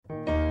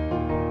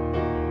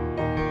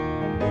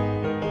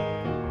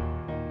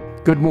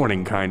Good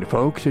morning, kind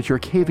folks. It's your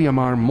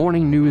KVMR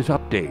Morning News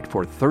Update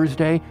for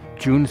Thursday,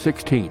 June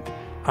 16th.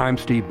 I'm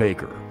Steve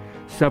Baker.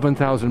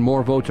 7,000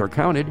 more votes are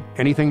counted.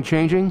 Anything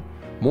changing?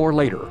 More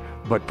later.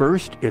 But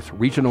first, it's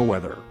regional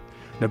weather.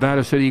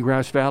 Nevada City,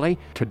 Grass Valley,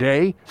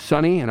 today,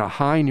 sunny and a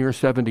high near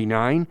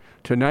 79.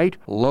 Tonight,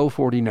 low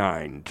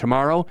 49.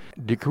 Tomorrow,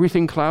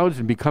 decreasing clouds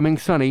and becoming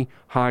sunny,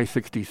 high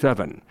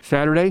 67.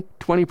 Saturday,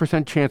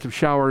 20% chance of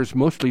showers,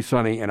 mostly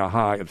sunny and a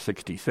high of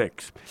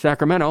 66.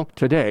 Sacramento,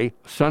 today,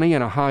 sunny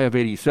and a high of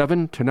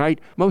 87. Tonight,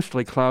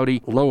 mostly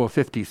cloudy, low of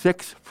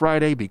 56.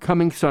 Friday,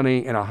 becoming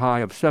sunny and a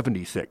high of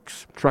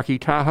 76. Truckee,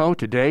 Tahoe,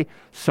 today,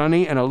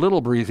 sunny and a little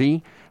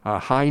breezy,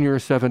 high near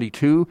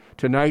 72.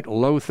 Tonight,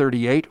 low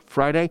 38.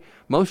 Friday,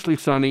 mostly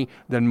sunny,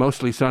 then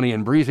mostly sunny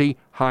and breezy,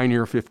 high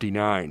near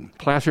 59.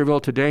 Placerville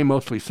today,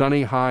 mostly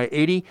sunny, high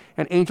 80.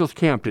 And Angels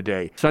Camp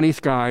today, sunny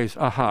skies,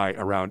 a high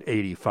around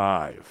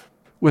 85.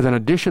 With an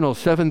additional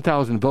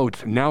 7,000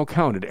 votes now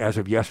counted as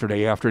of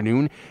yesterday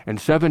afternoon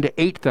and 7,000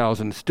 to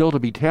 8,000 still to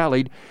be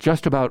tallied,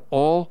 just about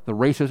all the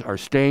races are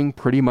staying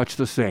pretty much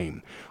the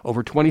same.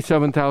 Over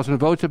 27,000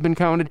 votes have been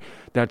counted.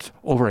 That's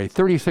over a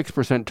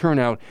 36%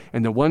 turnout,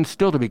 and the ones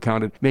still to be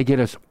counted may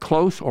get us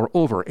close or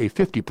over a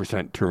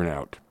 50%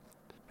 turnout.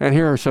 And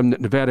here are some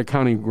Nevada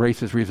County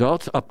races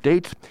results,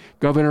 updates.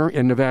 Governor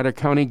in Nevada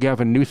County,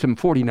 Gavin Newsom,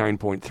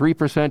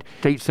 49.3%.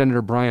 State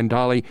Senator Brian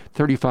Dahle,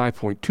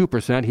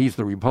 35.2%. He's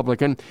the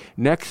Republican.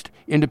 Next,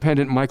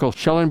 Independent Michael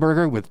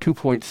Schellenberger with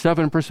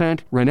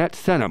 2.7%. Renette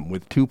Senum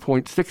with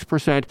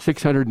 2.6%,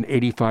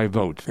 685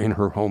 votes in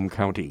her home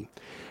county.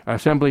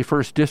 Assembly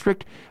 1st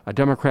District, a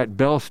Democrat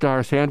Belle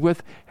Starr Sandwith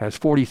has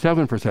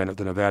 47% of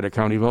the Nevada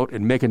County vote,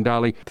 and Macon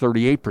Dahle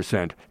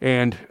 38%.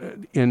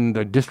 And in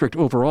the district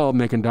overall,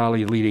 Macon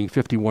Dahle leading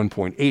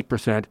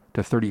 51.8%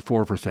 to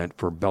 34%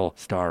 for Belle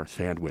Starr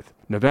Sandwith.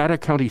 Nevada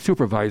County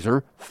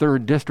Supervisor,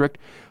 3rd District,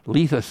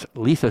 Lisa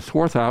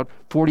Swarthout,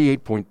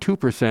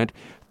 48.2%.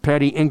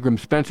 Patty Ingram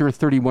Spencer,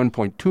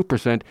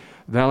 31.2%.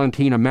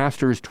 Valentina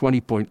Masters,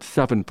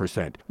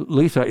 20.7%.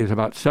 Lisa is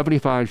about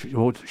 75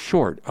 votes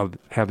short of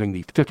having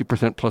the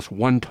 50% plus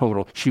one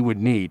total she would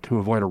need to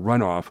avoid a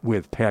runoff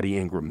with Patty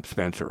Ingram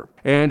Spencer.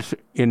 And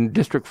in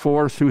District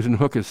 4, Susan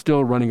Hook is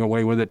still running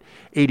away with it,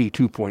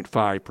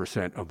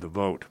 82.5% of the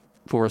vote.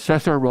 For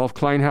Assessor, Rolf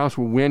Kleinhaus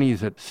will win.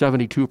 He's at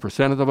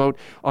 72% of the vote.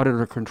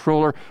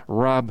 Auditor-Controller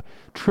Rob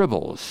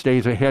Tribbles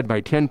stays ahead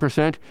by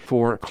 10%.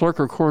 For Clerk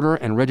Recorder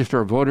and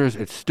Register of Voters,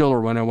 it's still a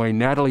runaway.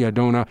 Natalie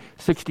Adona,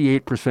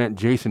 68%.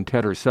 Jason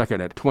Tedder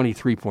second at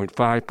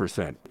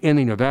 23.5%. In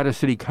the Nevada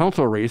City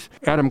Council race,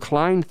 Adam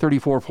Klein,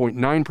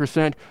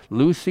 34.9%.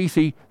 Lou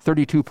Cece,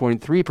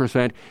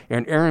 32.3%.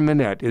 And Aaron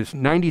Minette is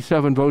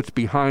 97 votes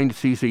behind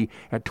Cece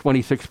at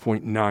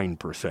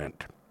 26.9%.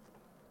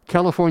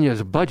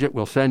 California's budget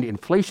will send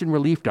inflation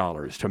relief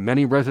dollars to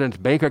many residents'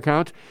 bank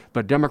accounts,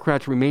 but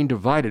Democrats remain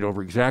divided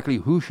over exactly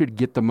who should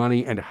get the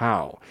money and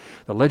how.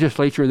 The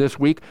legislature this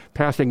week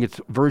passing its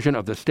version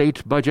of the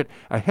state's budget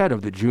ahead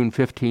of the June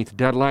 15th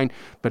deadline,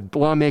 but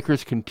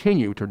lawmakers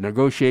continue to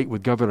negotiate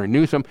with Governor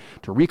Newsom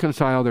to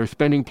reconcile their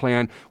spending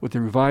plan with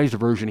the revised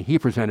version he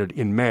presented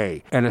in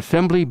May. An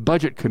Assembly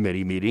Budget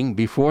Committee meeting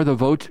before the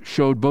votes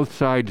showed both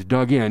sides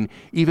dug in,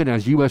 even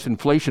as U.S.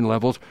 inflation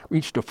levels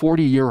reached a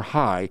 40-year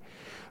high,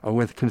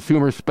 with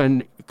consumer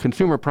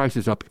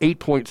prices up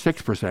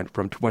 8.6%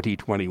 from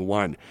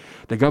 2021.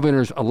 The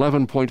governor's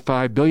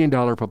 $11.5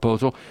 billion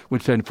proposal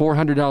would send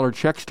 $400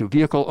 checks to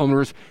vehicle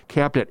owners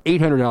capped at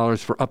 $800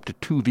 for up to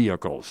 2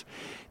 vehicles.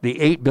 The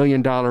 $8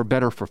 billion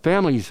Better for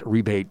Families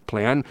rebate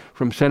plan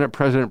from Senate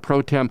President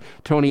Pro Tem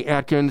Tony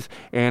Atkins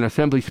and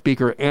Assembly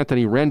Speaker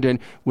Anthony Rendon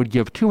would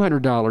give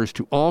 $200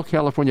 to all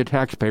California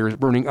taxpayers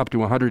earning up to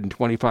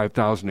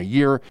 $125,000 a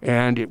year,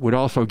 and it would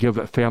also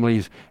give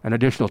families an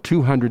additional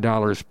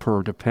 $200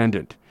 per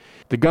dependent.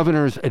 The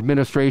governor's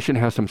administration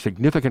has some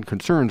significant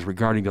concerns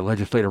regarding the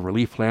legislative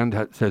relief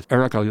plan, says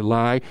Erica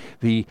Lai,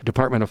 the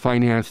Department of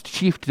Finance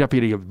Chief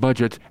Deputy of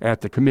Budgets at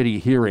the committee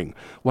hearing.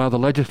 While the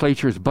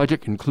legislature's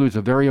budget includes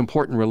a very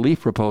important relief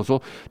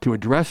proposal to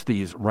address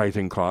these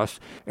rising costs,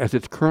 as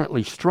it's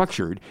currently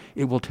structured,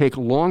 it will take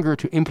longer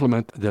to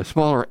implement the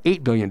smaller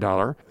 $8 billion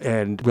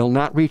and will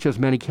not reach as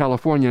many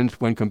Californians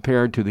when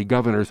compared to the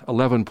governor's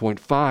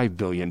 $11.5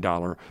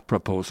 billion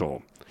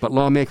proposal. But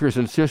lawmakers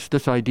insist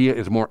this idea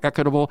is more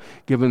equitable,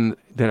 given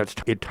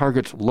that it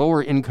targets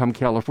lower-income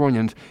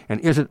Californians and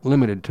isn't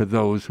limited to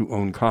those who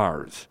own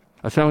cars.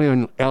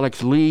 Assemblyman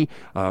Alex Lee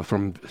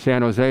from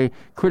San Jose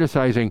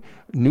criticizing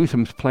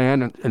Newsom's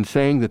plan and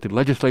saying that the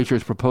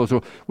legislature's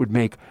proposal would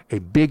make a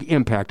big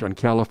impact on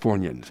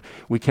Californians.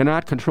 We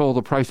cannot control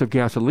the price of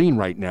gasoline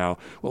right now.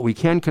 What we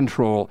can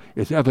control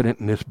is evident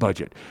in this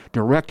budget: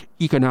 direct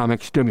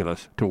economic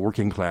stimulus to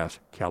working-class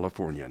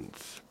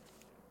Californians.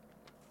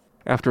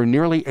 After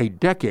nearly a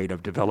decade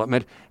of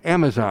development,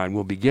 Amazon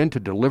will begin to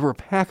deliver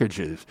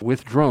packages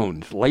with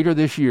drones later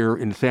this year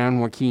in San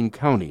Joaquin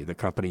County, the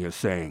company is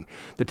saying.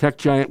 The tech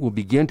giant will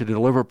begin to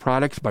deliver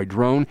products by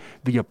drone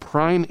via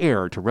Prime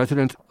Air to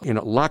residents in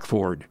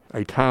Lockford,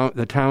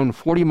 the town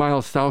 40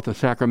 miles south of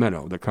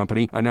Sacramento, the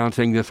company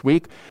announcing this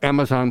week.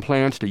 Amazon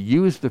plans to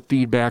use the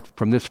feedback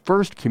from this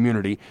first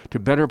community to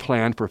better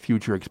plan for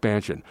future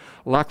expansion.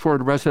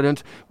 Lockford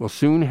residents will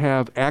soon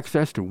have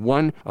access to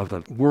one of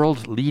the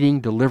world's leading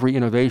delivery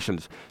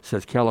innovations,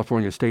 says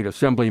California State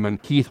Assemblyman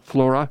Keith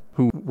Flora,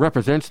 who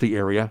represents the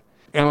area.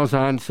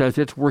 Amazon says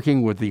it's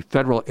working with the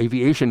Federal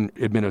Aviation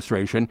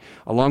Administration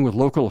along with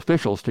local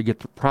officials to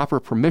get the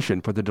proper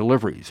permission for the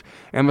deliveries.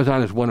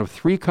 Amazon is one of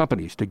 3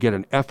 companies to get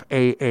an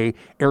FAA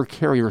air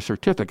carrier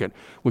certificate,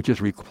 which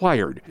is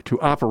required to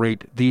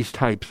operate these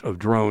types of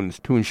drones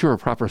to ensure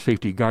proper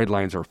safety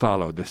guidelines are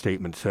followed, the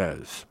statement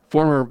says.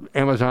 Former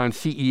Amazon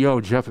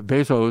CEO Jeff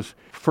Bezos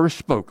first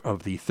spoke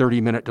of the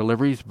 30-minute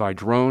deliveries by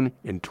drone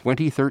in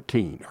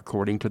 2013,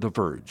 according to The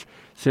Verge.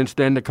 Since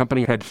then, the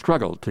company had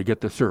struggled to get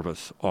the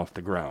service off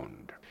the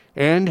ground.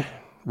 And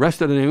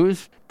rest of the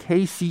news,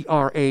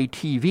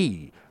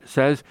 KCRA-TV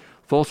says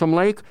Folsom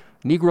Lake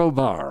Negro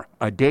Bar,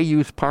 a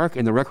day-use park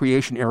in the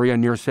recreation area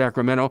near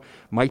Sacramento,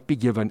 might be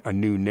given a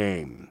new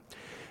name.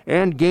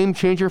 And game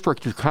changer for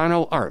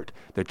Chicano art.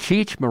 The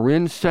Cheech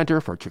Marin Center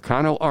for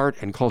Chicano Art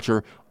and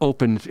Culture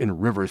opens in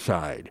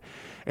Riverside.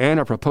 And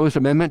a proposed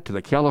amendment to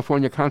the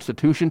California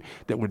Constitution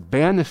that would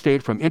ban the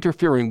state from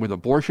interfering with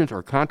abortions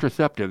or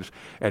contraceptives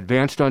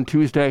advanced on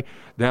Tuesday,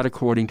 that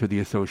according to the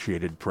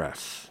Associated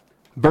Press.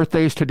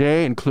 Birthdays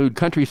today include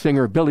country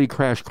singer Billy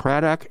Crash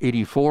Craddock,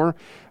 84,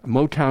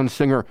 Motown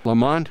singer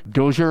Lamont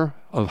Dozier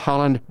of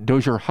Holland.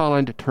 Dozier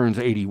Holland turns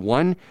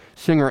 81.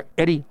 Singer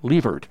Eddie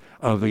Levert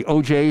of the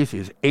OJs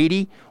is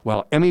 80,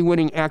 while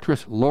Emmy-winning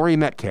actress Laurie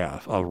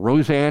Metcalf of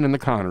Roseanne and the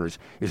Connors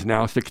is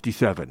now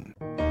 67.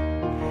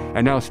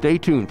 And now stay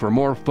tuned for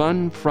more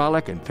fun,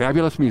 frolic, and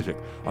fabulous music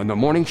on The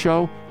Morning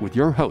Show with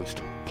your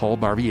host, Paul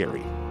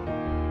Barbieri.